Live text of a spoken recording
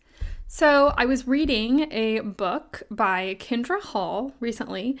So I was reading a book by Kendra Hall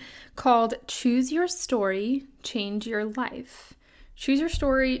recently called Choose Your Story, Change Your Life. Choose your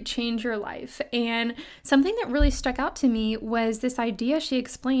story, change your life. And something that really stuck out to me was this idea she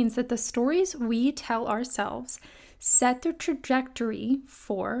explains that the stories we tell ourselves set the trajectory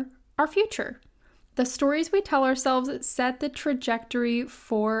for our future. The stories we tell ourselves set the trajectory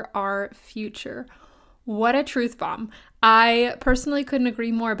for our future. What a truth bomb. I personally couldn't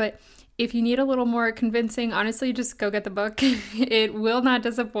agree more, but if you need a little more convincing, honestly, just go get the book. It will not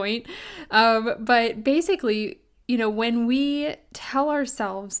disappoint. But basically, when we tell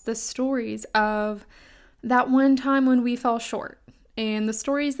ourselves the stories of that one time when we fell short and the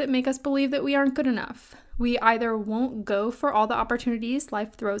stories that make us believe that we aren't good enough, we either won't go for all the opportunities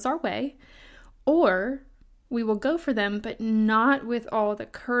life throws our way, or we will go for them, but not with all the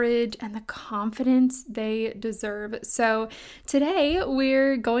courage and the confidence they deserve. So today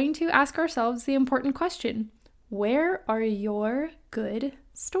we're going to ask ourselves the important question: where are your good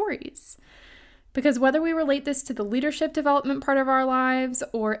stories? Because whether we relate this to the leadership development part of our lives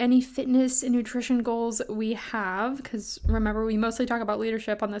or any fitness and nutrition goals we have, because remember, we mostly talk about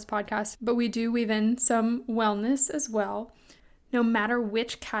leadership on this podcast, but we do weave in some wellness as well. No matter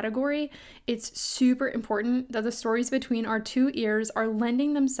which category, it's super important that the stories between our two ears are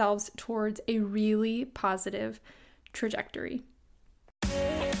lending themselves towards a really positive trajectory.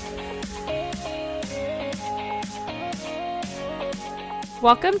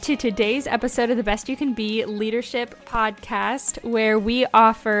 Welcome to today's episode of the Best You Can Be Leadership Podcast, where we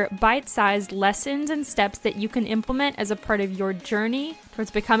offer bite-sized lessons and steps that you can implement as a part of your journey towards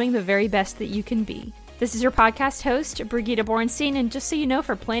becoming the very best that you can be. This is your podcast host, Brigitte Borenstein, and just so you know,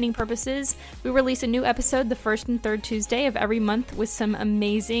 for planning purposes, we release a new episode the first and third Tuesday of every month with some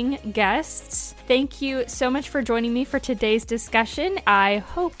amazing guests. Thank you so much for joining me for today's discussion. I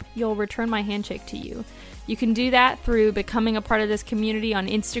hope you'll return my handshake to you. You can do that through becoming a part of this community on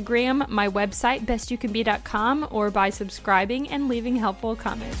Instagram, my website, bestyoucanbe.com, or by subscribing and leaving helpful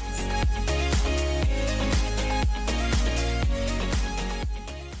comments.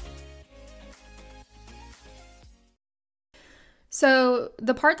 So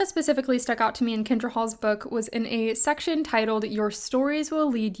the part that specifically stuck out to me in Kendra Hall's book was in a section titled, "Your Stories Will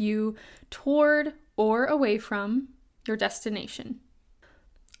Lead You Toward or Away from Your Destination."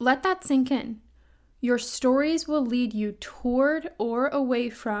 Let that sink in. Your stories will lead you toward or away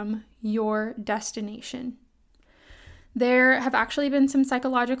from your destination. There have actually been some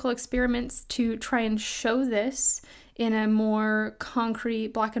psychological experiments to try and show this in a more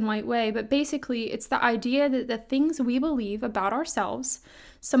concrete black and white way, but basically it's the idea that the things we believe about ourselves,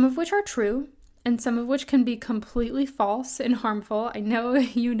 some of which are true and some of which can be completely false and harmful. I know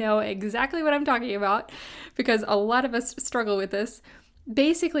you know exactly what I'm talking about because a lot of us struggle with this.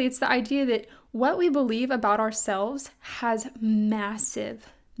 Basically, it's the idea that what we believe about ourselves has massive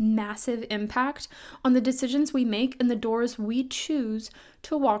impact on the decisions we make and the doors we choose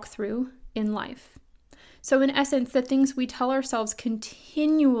to walk through in life. So in essence, the things we tell ourselves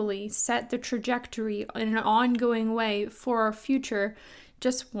continually set the trajectory in an ongoing way for our future,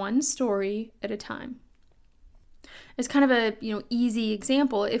 just one story at a time. It's kind of a, easy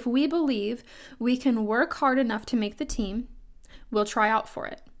example. If we believe we can work hard enough to make the team, we'll try out for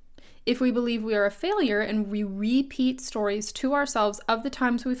it. If we believe we are a failure and we repeat stories to ourselves of the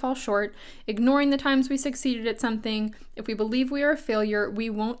times we fall short, ignoring the times we succeeded at something, if we believe we are a failure, we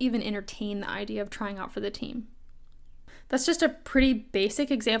won't even entertain the idea of trying out for the team. That's just a pretty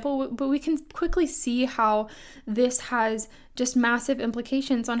basic example, but we can quickly see how this has just massive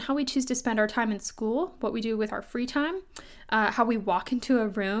implications on how we choose to spend our time in school, what we do with our free time, how we walk into a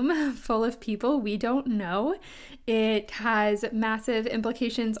room full of people we don't know. It has massive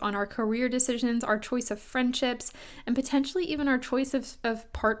implications on our career decisions, our choice of friendships, and potentially even our choice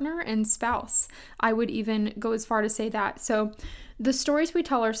of partner and spouse. I would even go as far to say that. So the stories we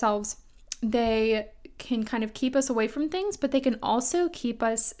tell ourselves, they can kind of keep us away from things, but they can also keep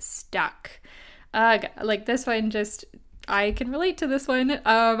us stuck. Like this one, I can relate to this one.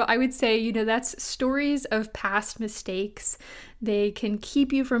 I would say, that's stories of past mistakes. They can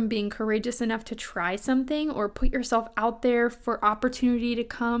keep you from being courageous enough to try something or put yourself out there for opportunity to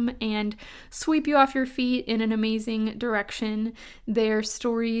come and sweep you off your feet in an amazing direction. They're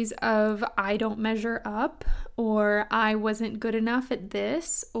stories of I don't measure up, or I wasn't good enough at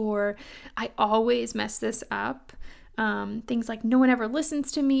this, or I always mess this up. Things like no one ever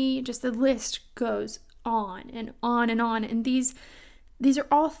listens to me. Just the list goes on and on and on. And these are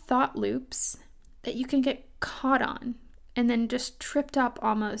all thought loops that you can get caught on and then just tripped up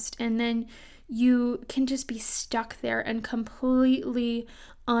almost. And then you can just be stuck there and completely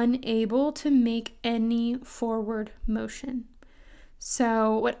unable to make any forward motion.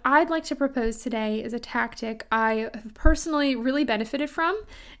 So what I'd like to propose today is a tactic I have personally really benefited from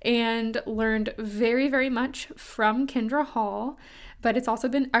and learned very, very much from Kendra Hall, but it's also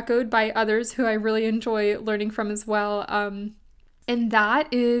been echoed by others who I really enjoy learning from as well. And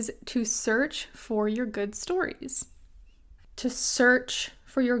that is to search for your good stories. To search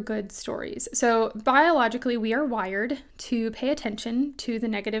for your good stories. So biologically, we are wired to pay attention to the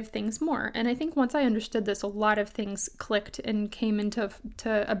negative things more. And I think once I understood this, a lot of things clicked and came into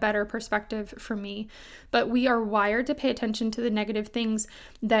a better perspective for me. But we are wired to pay attention to the negative things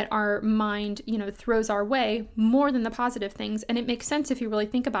that our mind, throws our way more than the positive things. And it makes sense if you really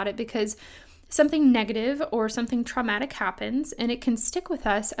think about it, because something negative or something traumatic happens and it can stick with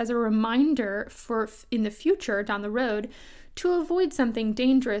us as a reminder for in the future down the road to avoid something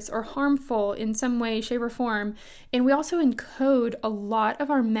dangerous or harmful in some way, shape, or form. And we also encode a lot of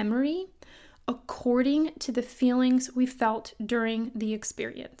our memory according to the feelings we felt during the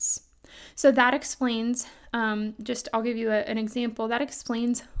experience. So that explains, I'll give you an example. That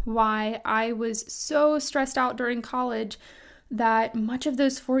explains why I was so stressed out during college that much of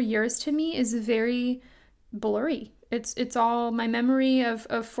those 4 years to me is very blurry. It's all my memory of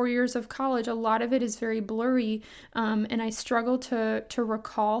 4 years of college. A lot of it is very blurry, and I struggle to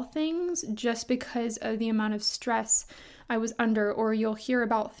recall things just because of the amount of stress I was under. Or you'll hear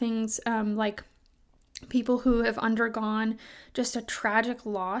about things like people who have undergone just a tragic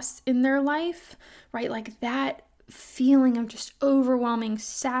loss in their life, right? Like that feeling of just overwhelming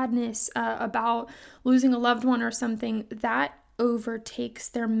sadness about losing a loved one or something, that overtakes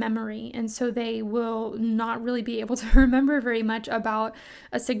their memory, and so they will not really be able to remember very much about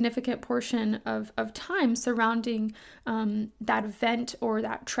a significant portion of time surrounding that event or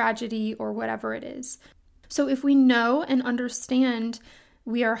that tragedy or whatever it is. So if we know and understand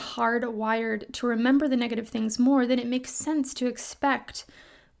we are hardwired to remember the negative things more, then it makes sense to expect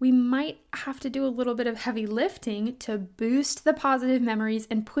we might have to do a little bit of heavy lifting to boost the positive memories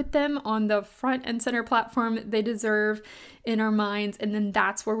and put them on the front and center platform they deserve in our minds. And then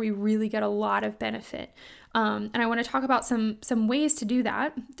that's where we really get a lot of benefit. And I want to talk about some ways to do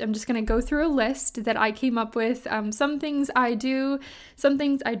that. I'm just going to go through a list that I came up with. Some things I do, some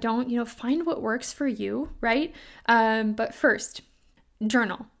things I don't. Find what works for you, right? But first,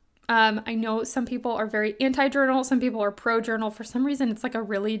 journal. I know some people are very anti-journal, some people are pro-journal. For some reason, it's like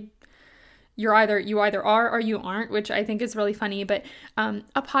you either are or you aren't, which I think is really funny. But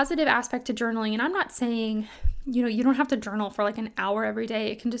a positive aspect to journaling, and I'm not saying, you don't have to journal for like an hour every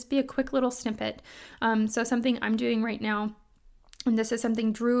day. It can just be a quick little snippet. So something I'm doing right now, and this is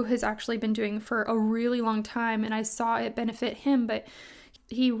something Drew has actually been doing for a really long time, and I saw it benefit him, but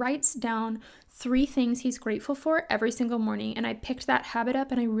he writes down 3 things he's grateful for every single morning. And I picked that habit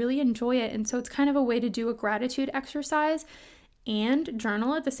up and I really enjoy it. And so it's kind of a way to do a gratitude exercise and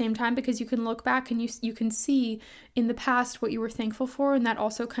journal at the same time, because you can look back and you can see in the past what you were thankful for. And that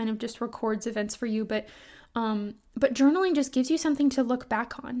also kind of just records events for you. But journaling just gives you something to look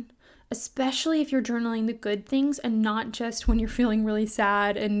back on, especially if you're journaling the good things and not just when you're feeling really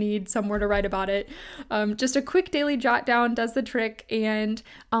sad and need somewhere to write about it. Just a quick daily jot down does the trick. And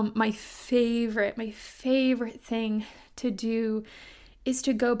my favorite thing to do is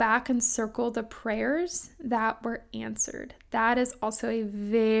to go back and circle the prayers that were answered. That is also a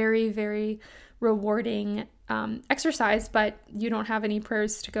very, very rewarding exercise, but you don't have any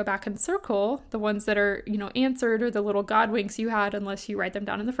prayers to go back and circle, the ones that are, answered, or the little God winks you had, unless you write them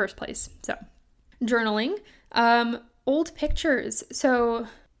down in the first place. So journaling, old pictures. So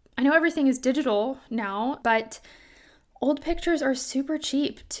I know everything is digital now, but old pictures are super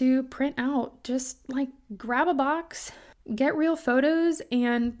cheap to print out. Just like grab a box, get real photos,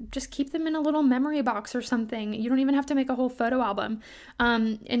 and just keep them in a little memory box or something. You don't even have to make a whole photo album.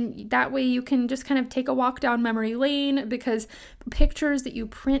 And that way you can just kind of take a walk down memory lane, because pictures that you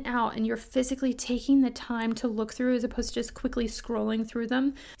print out and you're physically taking the time to look through as opposed to just quickly scrolling through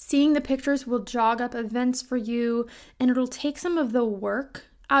them, seeing the pictures will jog up events for you, and it'll take some of the work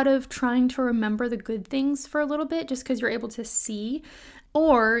out of trying to remember the good things for a little bit, just because you're able to see.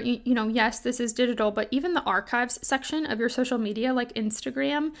 Or, yes, this is digital, but even the archives section of your social media, like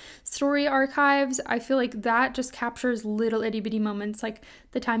Instagram story archives, I feel like that just captures little itty bitty moments, like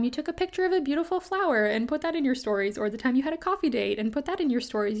the time you took a picture of a beautiful flower and put that in your stories, or the time you had a coffee date and put that in your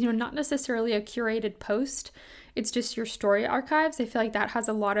stories, not necessarily a curated post. It's just your story archives. I feel like that has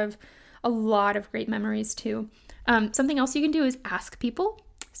a lot of great memories too. Something else you can do is ask people.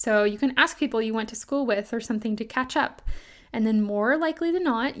 So you can ask people you went to school with or something to catch up. And then more likely than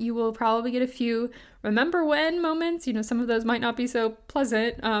not, you will probably get a few remember when moments. Some of those might not be so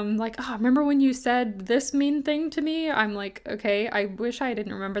pleasant. Like, remember when you said this mean thing to me? I'm like, okay, I wish I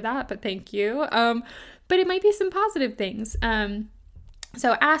didn't remember that, but thank you. But it might be some positive things.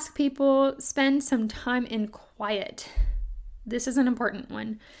 So ask people, spend some time in quiet. This is an important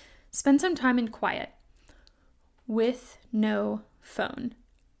one. Spend some time in quiet with no phone.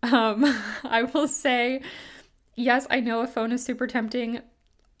 I will say, yes, I know a phone is super tempting.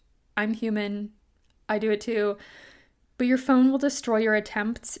 I'm human. I do it too. But your phone will destroy your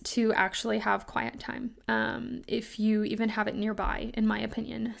attempts to actually have quiet time, if you even have it nearby, in my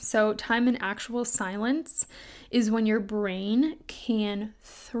opinion. So time in actual silence is when your brain can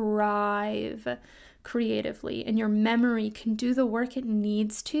thrive creatively and your memory can do the work it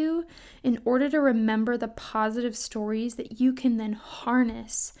needs to in order to remember the positive stories that you can then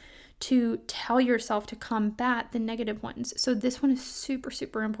harness to tell yourself to combat the negative ones. So this one is super,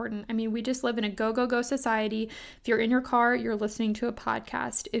 super important. I mean, we just live in a go, go, go society. If you're in your car, you're listening to a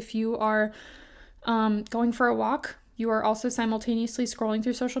podcast. If you are going for a walk, you are also simultaneously scrolling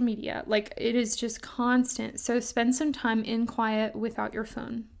through social media. Like, it is just constant. So spend some time in quiet without your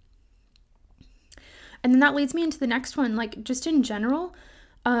phone. And then that leads me into the next one. Like, just in general,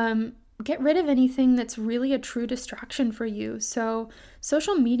 get rid of anything that's really a true distraction for you. So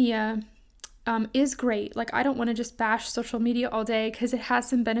social media is great. Like, I don't want to just bash social media all day because it has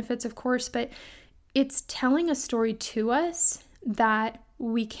some benefits, of course, but it's telling a story to us that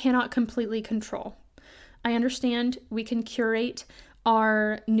we cannot completely control. I understand we can curate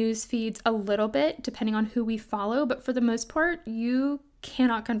our news feeds a little bit depending on who we follow, but for the most part, you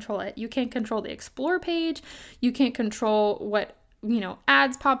cannot control it. You can't control the Explore page. You can't control what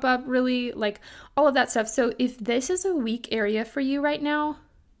ads pop up, really, like all of that stuff. So if this is a weak area for you right now,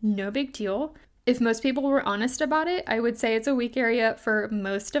 no big deal. If most people were honest about it, I would say it's a weak area for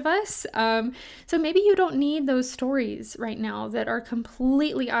most of us. So maybe you don't need those stories right now that are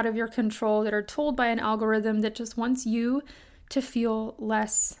completely out of your control, that are told by an algorithm that just wants you to feel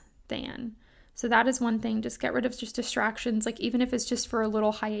less than. So that is one thing. Just get rid of just distractions, like even if it's just for a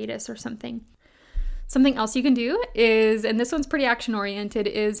little hiatus or something. Something else you can do is, and this one's pretty action oriented,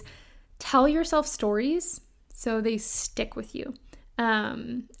 is tell yourself stories so they stick with you.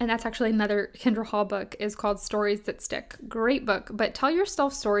 And that's actually another Kendra Hall book, is called Stories That Stick. Great book, but tell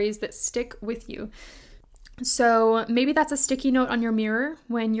yourself stories that stick with you. So maybe that's a sticky note on your mirror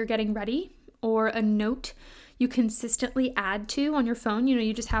when you're getting ready, or a note you consistently add to on your phone.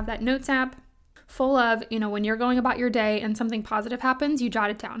 You just have that notes app full of, when you're going about your day and something positive happens, you jot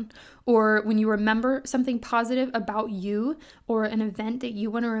it down. Or when you remember something positive about you or an event that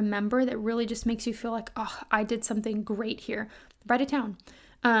you want to remember that really just makes you feel like, oh, I did something great here, write it down.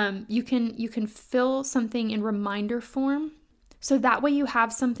 You can fill something in reminder form. So that way you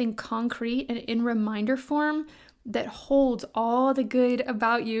have something concrete and in reminder form that holds all the good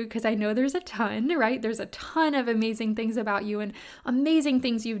about you, because I know there's a ton, right? There's a ton of amazing things about you and amazing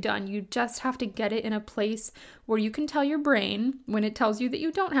things you've done. You just have to get it in a place where you can tell your brain, when it tells you that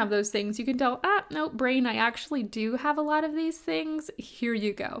you don't have those things, you can tell, no, brain, I actually do have a lot of these things. Here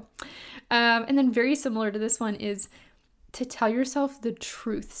you go. And then very similar to this one is to tell yourself the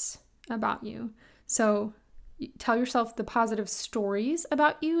truths about you. So tell yourself the positive stories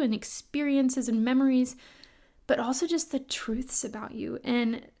about you and experiences and memories, but also just the truths about you.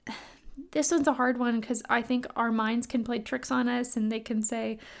 And this one's a hard one because I think our minds can play tricks on us and they can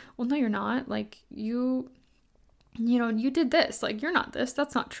say, well, no, you're not. Like, you did this. Like, you're not this.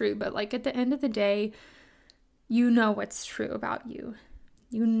 That's not true. But like, at the end of the day, you know what's true about you.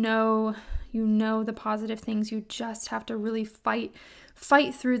 You know the positive things. You just have to really fight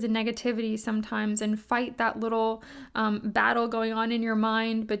through the negativity sometimes and fight that little battle going on in your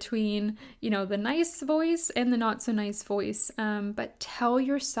mind between, the nice voice and the not so nice voice. But tell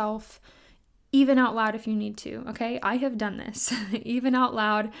yourself, even out loud if you need to, okay? I have done this. Even out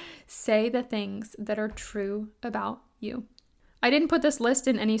loud, say the things that are true about you. I didn't put this list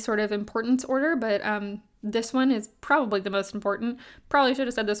in any sort of importance order, but this one is probably the most important. Probably should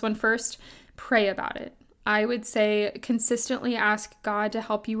have said this one first. Pray about it. I would say consistently ask God to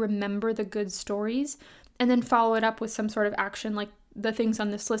help you remember the good stories and then follow it up with some sort of action, like the things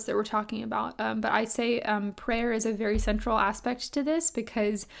on this list that we're talking about. But I say prayer is a very central aspect to this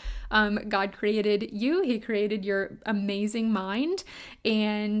because God created you. He created your amazing mind.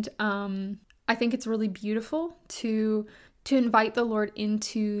 And I think it's really beautiful to invite the Lord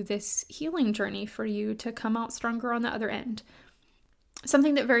into this healing journey for you to come out stronger on the other end.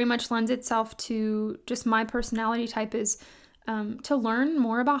 Something that very much lends itself to just my personality type is to learn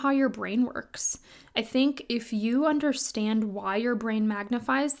more about how your brain works. I think if you understand why your brain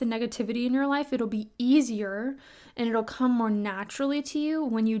magnifies the negativity in your life, it'll be easier and it'll come more naturally to you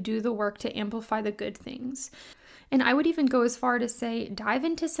when you do the work to amplify the good things. And I would even go as far to say, dive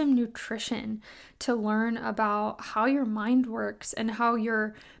into some nutrition to learn about how your mind works and how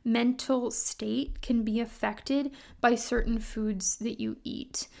your mental state can be affected by certain foods that you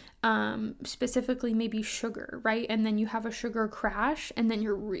eat. Specifically maybe sugar, right? And then you have a sugar crash and then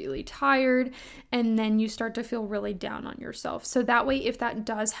you're really tired and then you start to feel really down on yourself. So that way, if that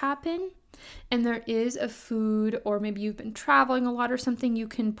does happen and there is a food, or maybe you've been traveling a lot or something, you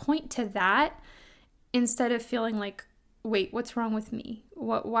can point to that instead of feeling like, wait, what's wrong with me?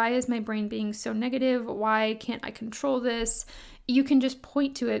 Why is my brain being so negative? Why can't I control this? You can just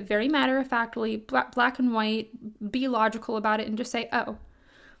point to it very matter-of-factly, black and white, be logical about it, and just say, oh,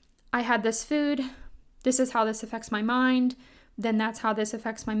 I had this food. This is how this affects my mind. Then that's how this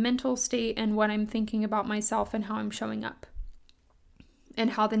affects my mental state and what I'm thinking about myself and how I'm showing up,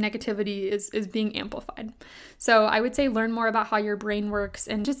 and how the negativity is being amplified. So I would say learn more about how your brain works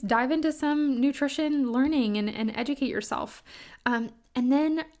and just dive into some nutrition learning and educate yourself. And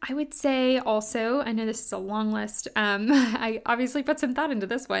then I would say also, I know this is a long list. I obviously put some thought into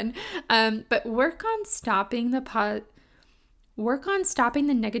this one, but work on stopping the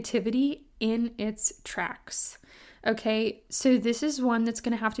negativity in its tracks. Okay, so this is one that's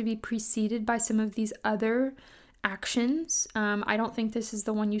going to have to be preceded by some of these other actions. I don't think this is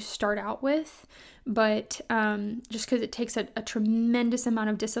the one you start out with, but just because it takes a tremendous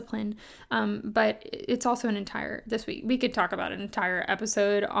amount of discipline, but it's also this week we could talk about an entire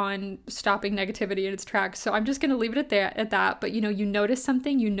episode on stopping negativity in its tracks, so I'm just going to leave it at that. But you notice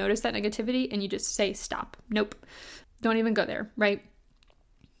something, you notice that negativity, and you just say stop. Nope, don't even go there, right?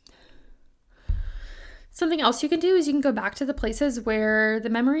 Something else you can do is you can go back to the places where the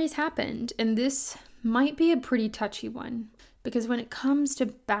memories happened, and this might be a pretty touchy one, because when it comes to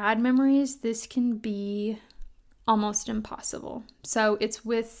bad memories, this can be almost impossible. So it's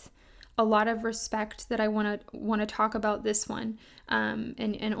with a lot of respect that I want to talk about this one,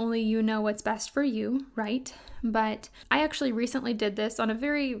 and only you know what's best for you, right? But I actually recently did this on a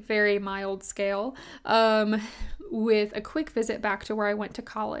very, very mild scale, with a quick visit back to where I went to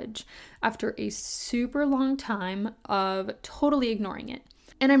college after a super long time of totally ignoring it.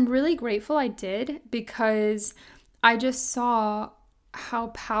 And I'm really grateful I did, because I just saw how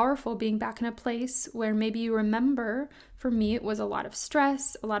powerful being back in a place where maybe you remember, for me, it was a lot of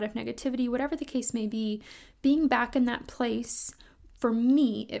stress, a lot of negativity, whatever the case may be, being back in that place, for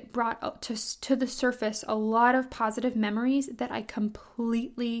me, it brought up to the surface a lot of positive memories that I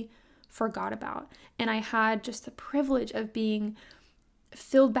completely forgot about. And I had just the privilege of being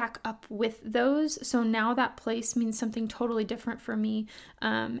filled back up with those. So now that place means something totally different for me.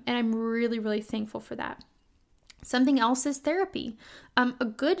 And I'm really, really thankful for that. Something else is therapy. A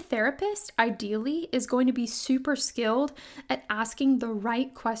good therapist, ideally, is going to be super skilled at asking the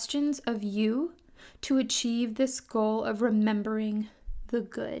right questions of you to achieve this goal of remembering the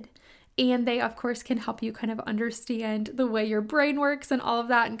good. And they, of course, can help you kind of understand the way your brain works and all of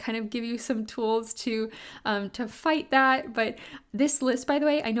that, and kind of give you some tools to fight that. But this list, by the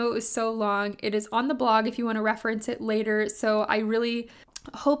way, I know it was so long. It is on the blog if you want to reference it later. So I really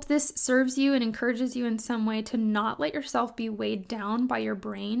hope this serves you and encourages you in some way to not let yourself be weighed down by your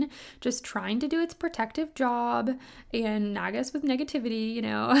brain just trying to do its protective job and nag us with negativity,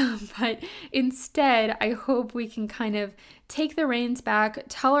 but instead I hope we can kind of take the reins back,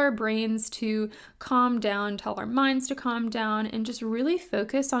 tell our brains to calm down, tell our minds to calm down, and just really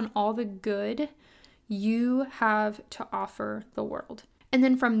focus on all the good you have to offer the world. And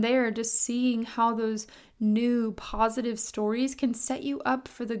then from there, just seeing how those new positive stories can set you up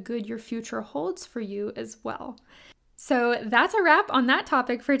for the good your future holds for you as well. So that's a wrap on that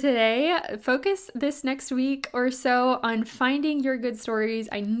topic for today. Focus this next week or so on finding your good stories.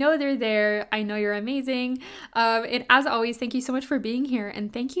 I know they're there. I know you're amazing. And as always, thank you so much for being here.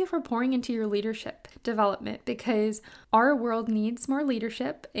 And thank you for pouring into your leadership development, because our world needs more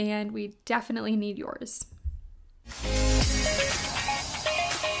leadership and we definitely need yours.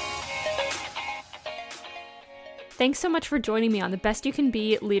 Thanks so much for joining me on the Best You Can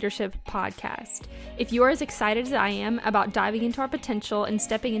Be Leadership Podcast. If you are as excited as I am about diving into our potential and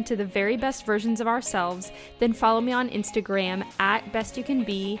stepping into the very best versions of ourselves, then follow me on Instagram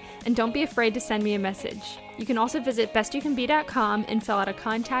 @BestYouCanBe, and don't be afraid to send me a message. You can also visit bestyoucanbe.com and fill out a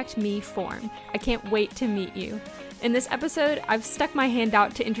Contact Me form. I can't wait to meet you. In this episode, I've stuck my hand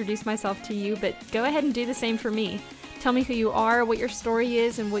out to introduce myself to you, but go ahead and do the same for me. Tell me who you are, what your story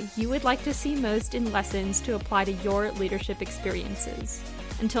is, and what you would like to see most in lessons to apply to your leadership experiences.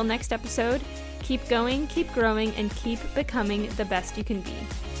 Until next episode, keep going, keep growing, and keep becoming the best you can be.